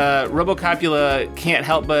head, Robocopula can't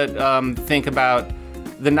help but think about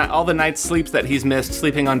all the nights sleeps that he's missed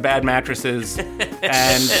sleeping on bad mattresses,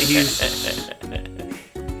 and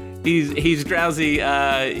he's drowsy.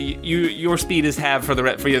 Your speed is halved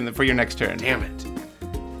for your next turn. Damn it.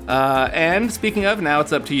 And speaking of, now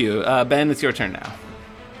it's up to you. Ben, it's your turn now.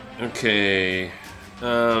 Okay.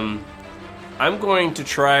 I'm going to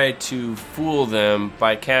try to fool them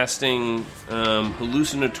by casting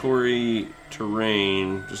hallucinatory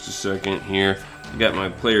terrain. Just a second here. I got my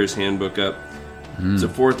player's handbook up. It's a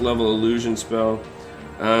 4th level illusion spell.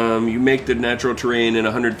 You make the natural terrain in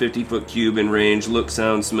a 150-foot cube in range look,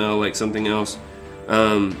 sound, smell like something else.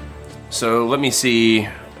 So let me see.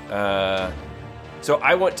 So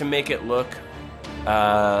I want to make it look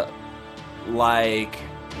like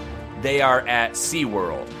they are at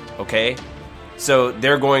SeaWorld, okay? So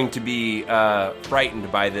they're going to be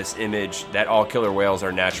frightened by this image that all killer whales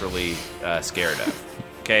are naturally scared of.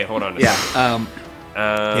 Okay, hold on a second.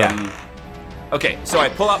 Yeah. Okay, so I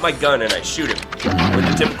pull out my gun and I shoot him with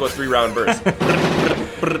the typical 3-round burst.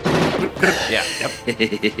 Yeah.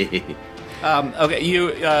 Yep. Okay,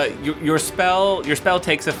 your spell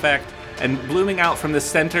takes effect, and blooming out from the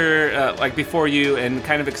center, like before you, and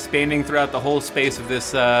kind of expanding throughout the whole space of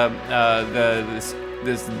this, the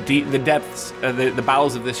depths, the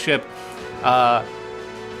bowels of this ship.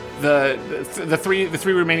 The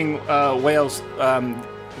three remaining whales.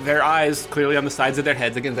 Their eyes clearly on the sides of their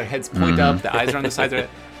heads. Again, their heads point up. The eyes are on the sides of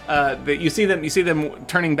it. You see them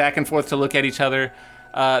turning back and forth to look at each other.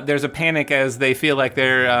 There's a panic as they feel like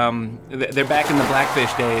they're back in the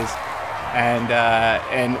Blackfish days,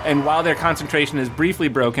 and while their concentration is briefly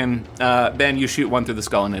broken, Ben, you shoot one through the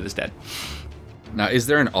skull and it is dead. Now, is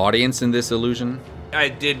there an audience in this illusion? I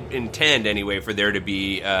did intend anyway for there to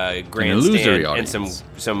be a illusory grandstand and audience.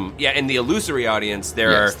 some in the illusory audience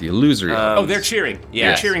there Yes, are the illusory audience. They're cheering. yeah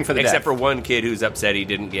They're cheering for the except death. for one kid who's upset he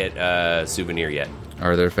didn't get a souvenir yet.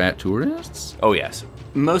 Are there fat tourists? Oh yes.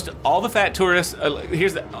 All the fat tourists.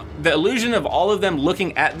 Here's the illusion of all of them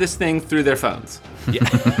looking at this thing through their phones.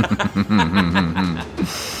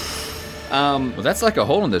 Well, that's like a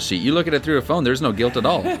hole in the sheet. You look at it through a phone, there's no guilt at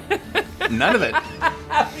all. None of it.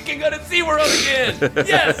 We can go to SeaWorld again.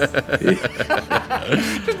 Yes.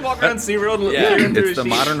 Just walk around SeaWorld. Yeah. looking through It's a the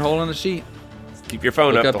sheet. modern hole in the sheet. Keep your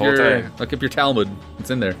phone Look up up the whole time. look up your Talmud. It's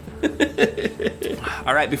in there.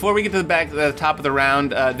 All right, before we get to the top of the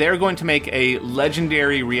round, they're going to make a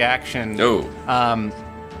legendary reaction. Oh.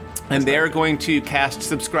 And they're going to cast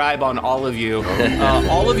subscribe on all of you.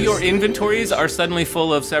 All of your inventories are suddenly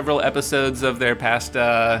full of several episodes of their past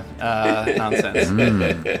nonsense.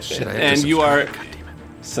 Shit, I have And to you are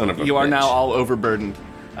Son of a you are bitch. now all overburdened.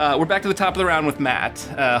 We're back to the top of the round with Matt.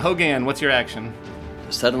 Hogan, what's your action?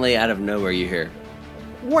 Suddenly, out of nowhere, you hear,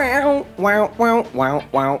 Wow, wow, wow, wow,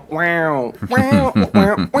 wow, wow, wow,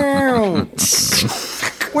 wow, wow.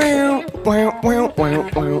 Wow, wow, wow, wow, wow,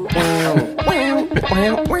 wow,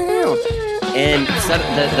 wow, wow. and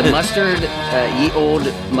the mustard, ye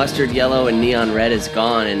old mustard yellow and neon red is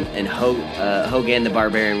gone, and Hogan the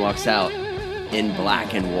Barbarian walks out in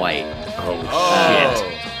black and white.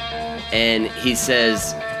 And he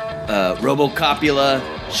says, Robocopula,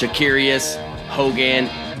 Shakirius, Hogan,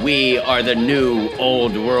 we are the new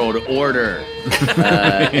old world order.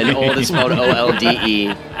 And old is spelled O-L-D-E.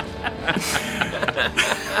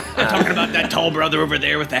 I'm talking about that tall brother over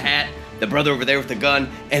there with the hat, the brother over there with the gun,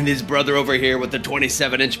 and this brother over here with the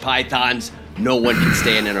 27-inch pythons. No one can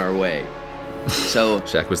stand in our way. So,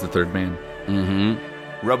 Shaq was the third man.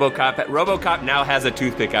 RoboCop now has a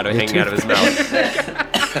toothpick hanging out of his mouth.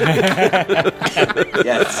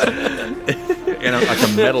 yes. And like a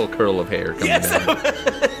metal curl of hair coming down.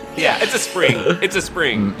 Yeah, it's a spring. It's a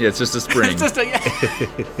spring. Yeah, it's just a spring. It's just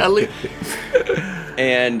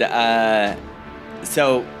And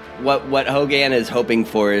so what Hogan is hoping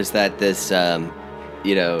for is that this,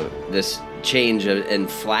 this change in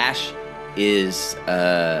Flash is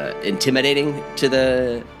intimidating to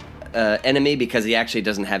the enemy because he actually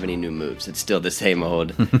doesn't have any new moves. It's still the same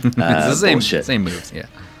old It's the same, bullshit. same moves, yeah.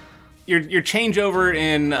 your changeover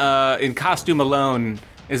in costume alone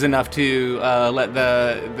is enough to let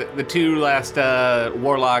the two last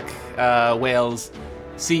warlock whales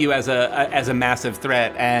see you as a massive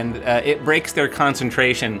threat, and it breaks their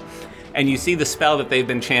concentration. and you see the spell that they've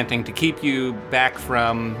been chanting to keep you back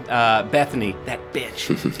from Bethany, that bitch.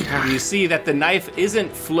 You see that the knife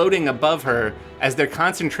isn't floating above her. As their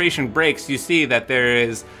concentration breaks, you see that there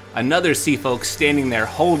is another sea folk standing there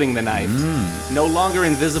holding the knife, no longer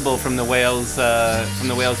invisible from the whale's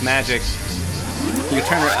magic.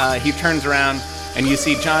 He turns around, and you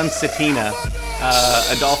see John Satina,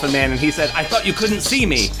 a dolphin man, and he said, "I thought you couldn't see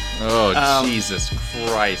me." Oh, Jesus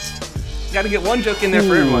Christ. Got to get one joke in there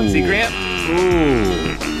for everyone. See, Grant?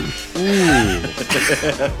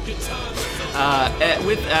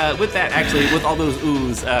 With that, actually, with all those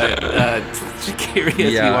oohs,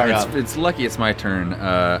 curious you are up. It's lucky it's my turn.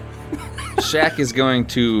 Shaq is going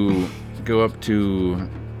to go up to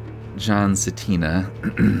John Satina,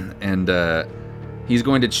 and he's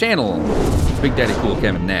going to channel Big Daddy Cool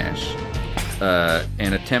Kevin Nash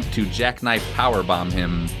and attempt to jackknife powerbomb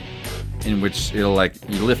him, in which it'll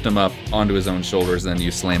you lift him up onto his own shoulders, then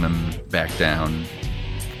you slam him back down.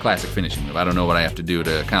 Classic finishing move. I don't know what I have to do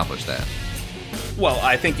to accomplish that. Well,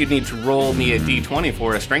 I think you'd need to roll me a d20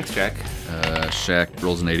 for a strength check. Shaq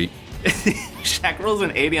rolls an 80. Shaq rolls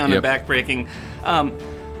an 80 on the backbreaking.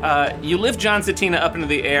 You lift John Satina up into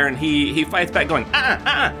the air, and he fights back, going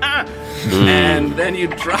and then you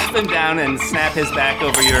drop him down and snap his back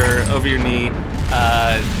over your knee.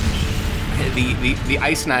 The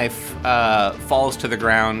ice knife falls to the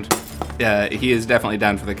ground. He is definitely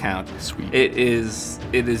down for the count. Sweet. It is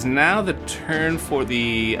now the turn for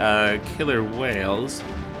the killer whales.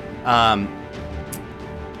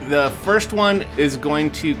 The first one is going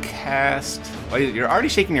to cast. Oh, you're already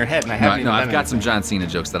shaking your head, and I haven't even done I've got some John Cena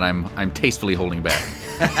jokes that I'm tastefully holding back.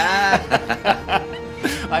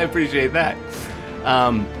 I appreciate that.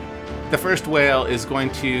 The first whale is going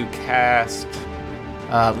to cast.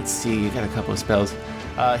 Let's see, you got a couple of spells.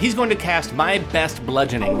 He's going to cast My Best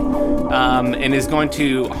Bludgeoning, and is going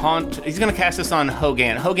to haunt. He's going to cast this on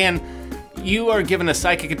Hogan. Hogan, you are given a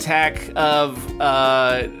psychic attack of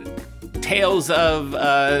tales of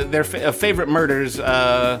their favorite murders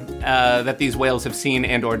that these whales have seen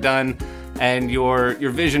and/or done, and your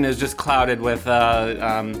vision is just clouded with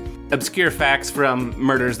obscure facts from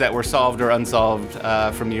murders that were solved or unsolved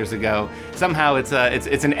from years ago. Somehow it's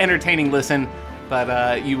an entertaining listen,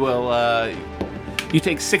 but you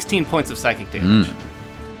take 16 points of psychic damage.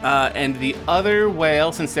 And the other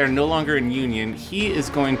whale, since they're no longer in union, he is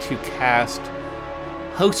going to cast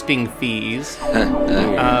hosting fees.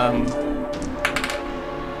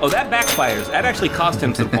 That backfires. That actually cost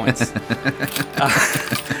him some points.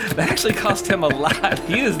 That actually cost him a lot.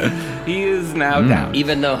 He is now down.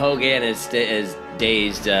 Even though Hogan is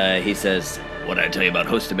dazed, he says, "What'd I tell you about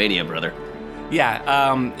Hostomania, brother?" Yeah,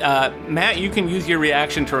 Matt, you can use your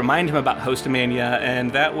reaction to remind him about Hostomania,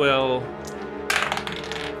 and that will...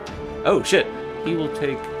 Oh, shit. He will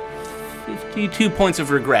take 52 points of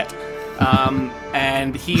regret.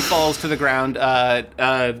 And he falls to the ground.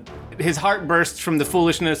 His heart bursts from the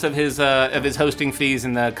foolishness of his hosting fees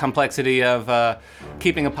and the complexity of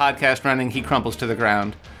keeping a podcast running. He crumples to the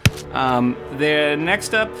ground. The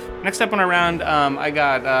next up on our round, I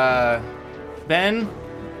got Ben.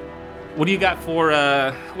 What do you got for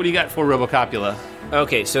Robocopula?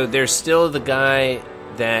 Okay, so there's still the guy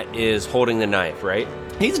that is holding the knife, right?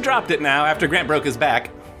 He's dropped it now after Grant broke his back.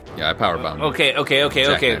 Yeah, I powerbombed him. Okay.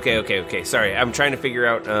 Sorry, I'm trying to figure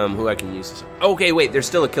out who I can use. Okay, wait, there's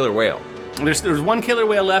still a killer whale. There's one killer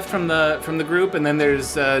whale left from the group, and then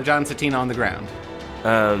there's John Satina on the ground.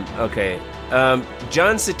 Okay.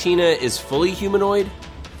 John Satina is fully humanoid?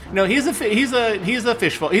 No, he's a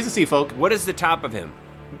fish folk. He's a sea folk. What is the top of him?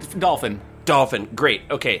 Dolphin. Great.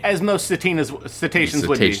 Okay. As most cetaceans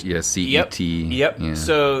would be. Yeah, C-E-T. Yep. Yeah.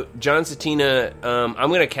 So John Satina, I'm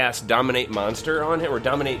going to cast Dominate Monster on him, or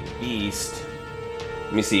Dominate Beast.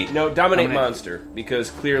 Let me see. No, Dominate Monster, because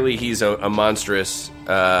clearly he's a monstrous...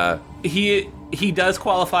 He does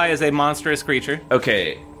qualify as a monstrous creature.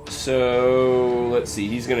 Okay, so let's see.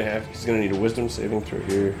 He's gonna need a Wisdom saving throw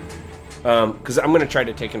here, because I'm gonna try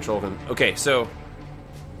to take control of him. Okay, so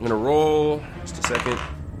I'm gonna roll. Just a second.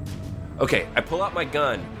 Okay, I pull out my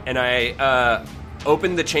gun and I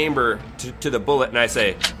open the chamber to the bullet, and I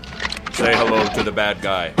say hello to the bad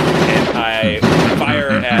guy, and I fire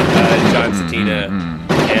at John Satina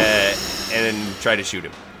and try to shoot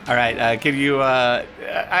him. All right, can you? I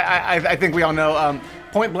think we all know.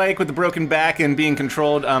 Point blank with the broken back and being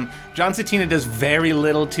controlled. John Satina does very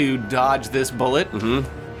little to dodge this bullet.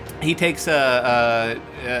 Mm-hmm. He takes the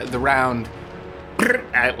round,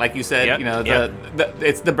 like you said. Yep,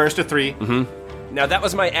 it's the burst of 3. Mm-hmm. Now that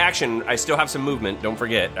was my action. I still have some movement. Don't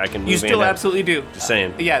forget, I can move. You still absolutely do. Just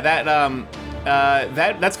saying. Yeah, that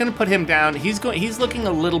That's going to put him down. He's looking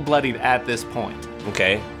a little bloodied at this point.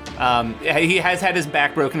 Okay. He has had his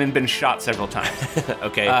back broken and been shot several times.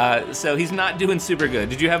 Okay. So he's not doing super good.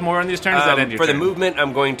 Did you have more on these turns? That end your For the turn? movement,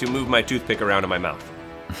 I'm going to move my toothpick around in my mouth.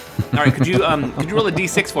 All right. Could you roll a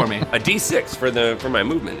d6 for me A D6 for my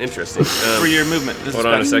movement. Interesting. for your movement? This Hold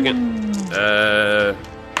is on a special. second.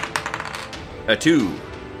 A 2.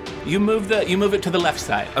 You move it to the left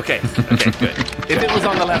side. Okay. Okay. Good. If it was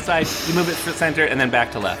on the left side, you move it to center and then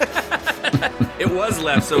back to left. It was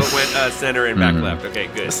left, so it went center and back left. Okay.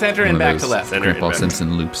 Good. Center and One of back to those left. Center and Grandpa back.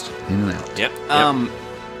 Simpson loops in and out.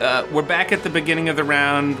 Yep. We're back at the beginning of the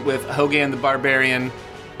round with Hogan the Barbarian,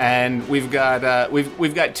 and we've got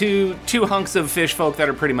two hunks of fish folk that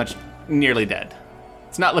are pretty much nearly dead.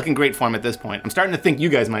 It's not looking great for him at this point. I'm starting to think you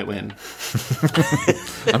guys might win.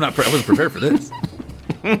 I wasn't prepared for this.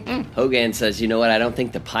 Hogan says, you know what? I don't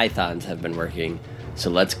think the pythons have been working, so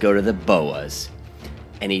let's go to the boas.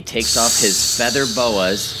 And he takes off his feather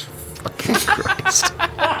boas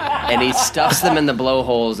and he stuffs them in the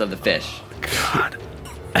blowholes of the fish.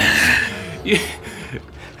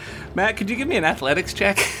 Matt, could you give me an athletics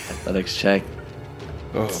check? Athletics check.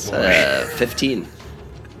 Oh, It's, boy. 15.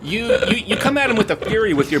 You come at him with a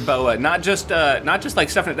fury with your boa, not just like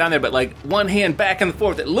stuffing it down there, but like one hand back and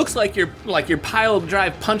forth. It looks like you're pile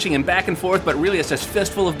drive punching him back and forth, but really it's just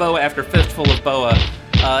fistful of boa after fistful of boa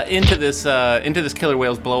into this killer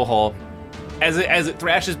whale's blowhole. As it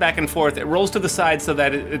thrashes back and forth, it rolls to the side so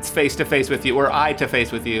that it's face to face with you, or eye to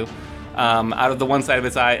face with you, out of the one side of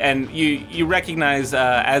its eye, and you recognize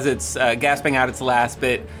as it's gasping out its last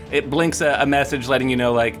bit, it blinks a message letting you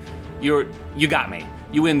know like you got me.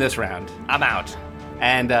 You win this round. I'm out.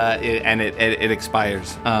 And it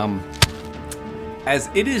expires. As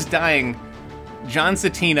it is dying, John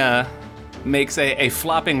Satina makes a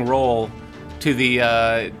flopping roll to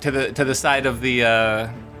the side of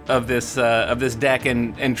this deck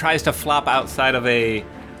and tries to flop outside of a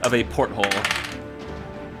porthole.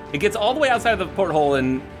 It gets all the way outside of the porthole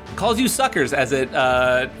and calls you suckers as it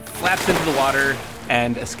flaps into the water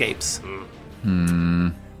and escapes.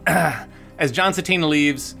 As John Satina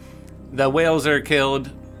leaves, the whales are killed.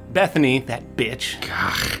 Bethany, that bitch,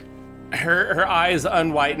 her eyes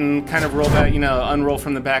unwhiten, kind of unroll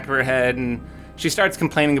from the back of her head, and she starts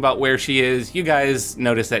complaining about where she is. You guys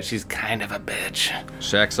notice that she's kind of a bitch.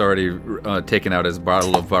 Shaq's already taken out his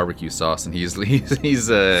bottle of barbecue sauce, and he's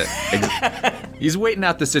waiting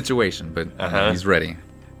out the situation, but he's ready.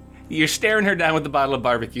 You're staring her down with the bottle of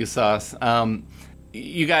barbecue sauce.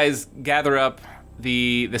 You guys gather up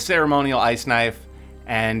the ceremonial ice knife,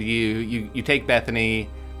 and you take Bethany,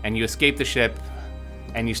 and you escape the ship,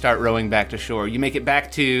 and you start rowing back to shore. You make it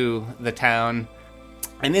back to the town,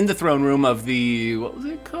 and in the throne room of what was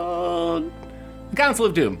it called? The Council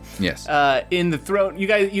of Doom. Yes. In the throne, you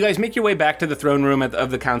guys make your way back to the throne room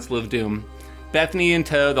of the Council of Doom. Bethany in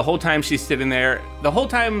tow. The whole time she's sitting there, the whole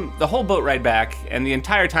boat ride back, and the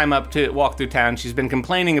entire time up to walk through town, she's been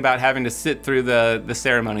complaining about having to sit through the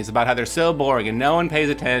ceremonies, about how they're so boring and no one pays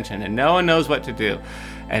attention and no one knows what to do,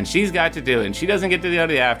 and she's got to do it, and she doesn't get to go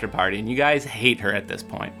to the after party, and you guys hate her at this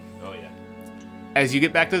point. Oh yeah. As you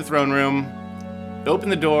get back to the throne room, you open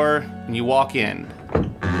the door and you walk in,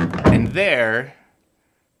 and there,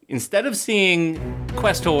 instead of seeing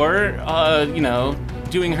Questor,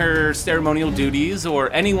 doing her ceremonial duties,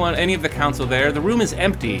 or any of the council there, the room is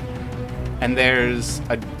empty, and there's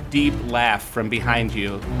a deep laugh from behind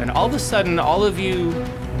you, and all of a sudden, all of you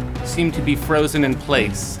seem to be frozen in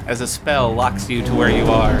place as a spell locks you to where you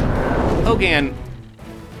are. Hogan,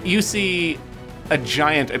 you see a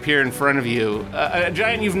giant appear in front of you, a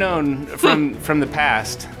giant you've known from the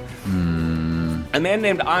past. A man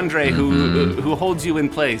named Andre who holds you in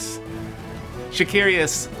place.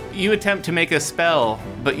 Shakirius, you attempt to make a spell,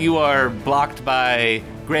 but you are blocked by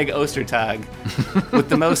Greg Ostertag, with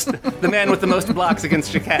the man with the most blocks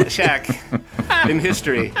against Shaq in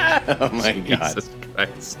history. Oh my god. Jesus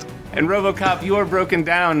Christ. And RoboCop, you are broken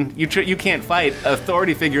down. You can't fight.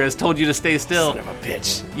 Authority figure has told you to stay still. Son of a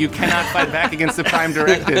bitch. You cannot fight back against the Prime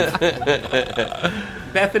Directive.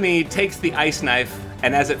 Bethany takes the ice knife,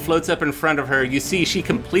 and as it floats up in front of her, you see she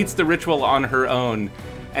completes the ritual on her own.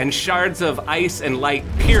 And shards of ice and light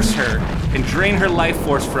pierce her and drain her life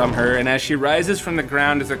force from her. And as she rises from the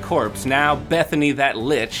ground as a corpse, now Bethany, that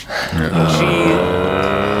lich,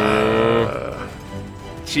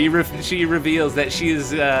 she reveals that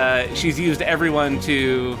she's used everyone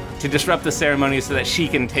to disrupt the ceremony so that she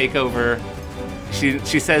can take over. She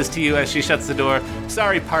says to you as she shuts the door,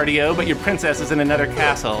 "Sorry, Partio, but your princess is in another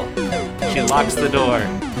castle." She locks the door.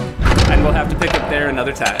 And we'll have to pick up there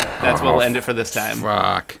another time. That's where we'll end it for this time.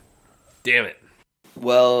 Fuck. Damn it.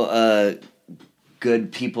 Well,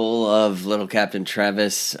 good people of Little Captain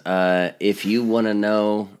Travis, if you want to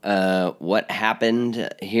know what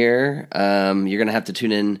happened here, you're going to have to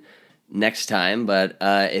tune in next time. But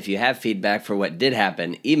if you have feedback for what did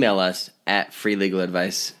happen, email us at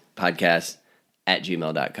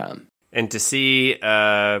freelegaladvicepodcast@gmail.com. And to see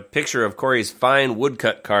a picture of Corey's fine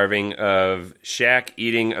woodcut carving of Shaq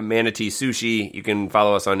eating a manatee sushi, you can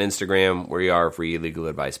follow us on Instagram, where we are Free Legal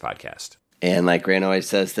Advice Podcast. And like Grant always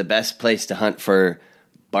says, the best place to hunt for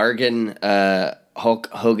bargain Hulk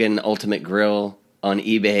Hogan Ultimate Grill on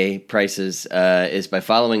eBay prices is by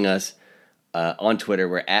following us on Twitter.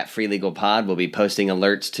 We're at Free Legal Pod. We'll be posting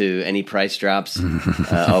alerts to any price drops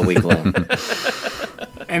all week long.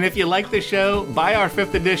 And if you like the show, buy our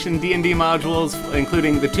 5th edition D&D modules,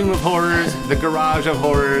 including the Tomb of Horrors, the Garage of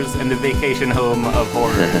Horrors, and the Vacation Home of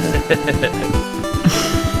Horrors.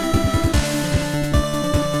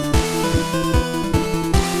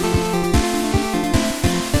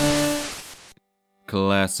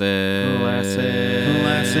 Classic.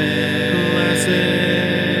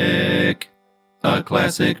 A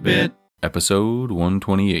classic bit. Episode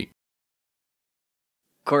 128.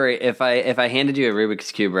 Corey, if I handed you a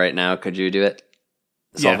Rubik's Cube right now, could you do it?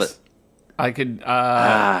 Solve Yes. it? I could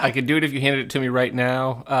do it if you handed it to me right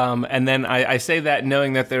now. And then I say that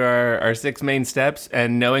knowing that there are 6 main steps,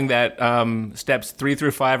 and knowing that steps 3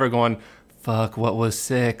 through 5 are going, fuck, what was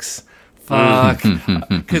 6? Fuck.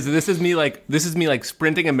 Because this is me like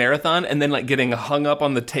sprinting a marathon and then like getting hung up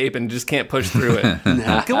on the tape and just can't push through it.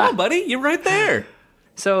 Come on, buddy, you're right there.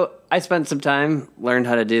 So I spent some time, learned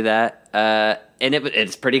how to do that, and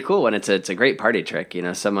it's pretty cool when it's a great party trick. You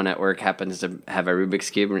know, someone at work happens to have a Rubik's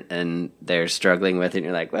Cube and they're struggling with it, and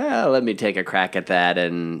you're like, well, let me take a crack at that,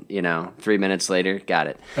 and, 3 minutes later, got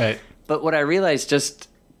it. Right. But what I realized just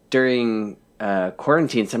during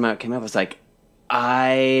quarantine, somehow it came up, was like,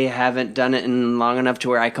 I haven't done it in long enough to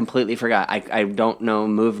where I completely forgot. I don't know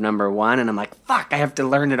move number 1, and I'm like, fuck, I have to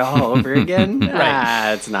learn it all over again?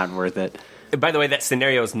 Right. It's not worth it. By the way, that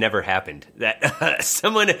scenario's never happened. That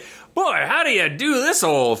someone, boy, how do you do this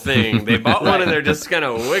whole thing? They bought one and they're just kind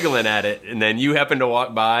of wiggling at it, and then you happen to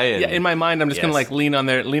walk by. And, Yeah, in my mind, I'm just gonna like lean on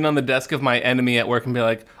the desk of my enemy at work and be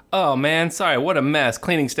like, "Oh man, sorry, what a mess.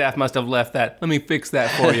 Cleaning staff must have left that. Let me fix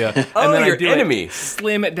that for you." And Oh, then your I do enemy.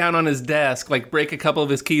 slam it down on his desk, like break a couple of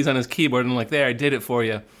his keys on his keyboard, and I'm like, "There, I did it for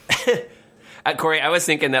you." Corey, I was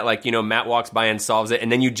thinking that, like, Matt walks by and solves it,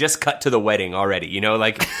 and then you just cut to the wedding already.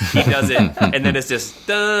 Like, he does it, and then it's just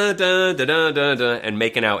dun, dun, dun, dun, dun, dun, and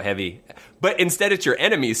making out heavy. But instead, it's your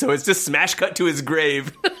enemy, so it's just smash cut to his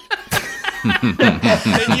grave.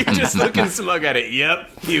 And you just looking smug at it.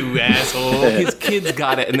 Yep, you asshole. His kids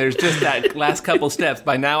got it, and there's just that last couple steps.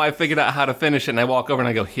 By now, I figured out how to finish it, and I walk over and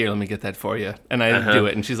I go, "Here, let me get that for you," and I do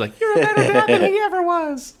it, and she's like, "You're a better dad than he ever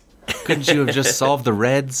was." Couldn't you have just solved the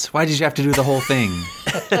Reds? Why did you have to do the whole thing?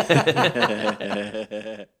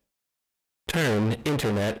 Turn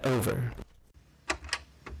internet over.